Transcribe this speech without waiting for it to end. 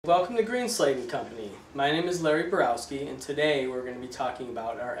Welcome to Greenslade & Company. My name is Larry Borowski, and today we're going to be talking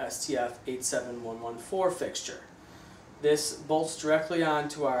about our STF 87114 fixture. This bolts directly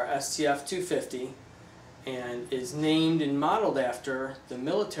onto our STF 250 and is named and modeled after the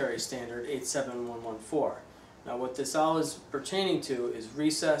military standard 87114. Now what this all is pertaining to is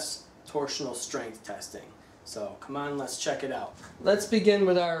recess torsional strength testing. So come on, let's check it out. Let's begin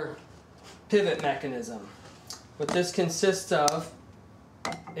with our pivot mechanism. What this consists of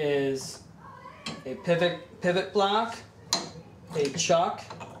is a pivot block, a chuck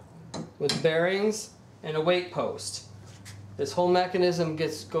with bearings, and a weight post. This whole mechanism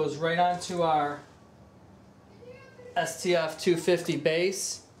goes right onto our STF 250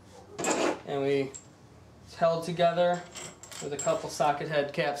 base, and it's held together with a couple socket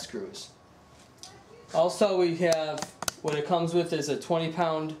head cap screws. Also, we have what it comes with is a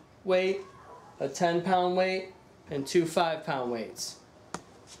 20-pound weight, a 10-pound weight, and two 5-pound weights.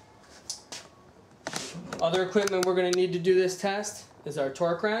 Other equipment we're going to need to do this test is our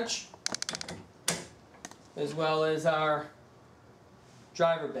torque wrench, as well as our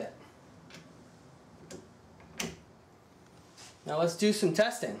driver bit. Now let's do some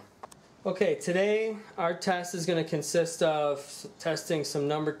testing. Okay, today our test is going to consist of testing some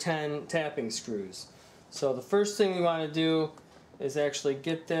number 10 tapping screws. So the first thing we want to do is actually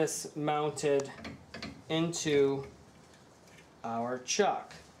get this mounted into our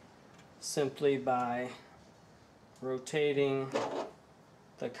chuck simply by rotating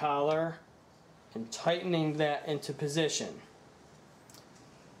the collar and tightening that into position.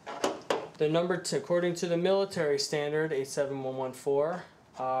 The number 2, according to the military standard 87114,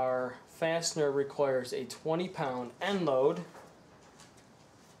 our fastener requires a 20-pound end load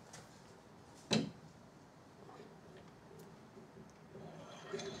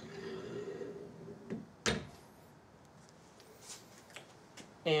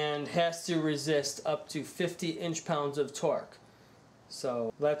and has to resist up to 50 inch-pounds of torque.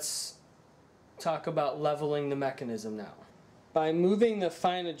 So let's talk about leveling the mechanism now. By moving the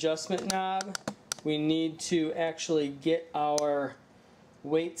fine adjustment knob, we need to actually get our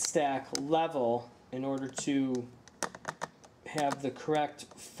weight stack level in order to have the correct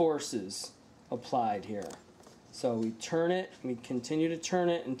forces applied here. So we turn it, we continue to turn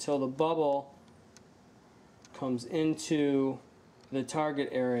it until the bubble comes into the target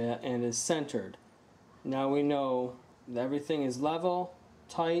area and is centered. Now we know that everything is level,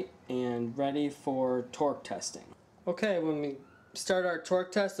 tight, and ready for torque testing. Okay, when we start our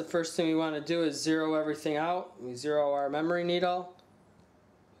torque test, the first thing we want to do is zero everything out. We zero our memory needle,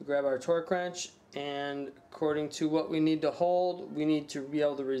 we grab our torque wrench, and according to what we need to hold, we need to be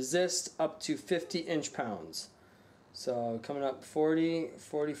able to resist up to 50 inch-pounds. So coming up 40,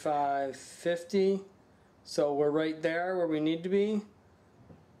 45, 50. So we're right there where we need to be.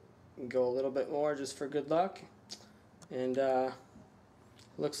 Go a little bit more just for good luck. And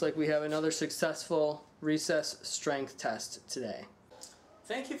looks like we have another successful recess strength test today.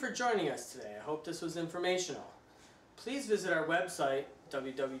 Thank you for joining us today. I hope this was informational. Please visit our website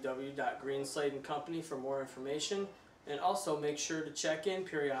www.greenslade&company for more information, and also make sure to check in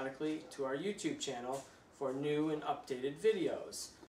periodically to our YouTube channel for new and updated videos.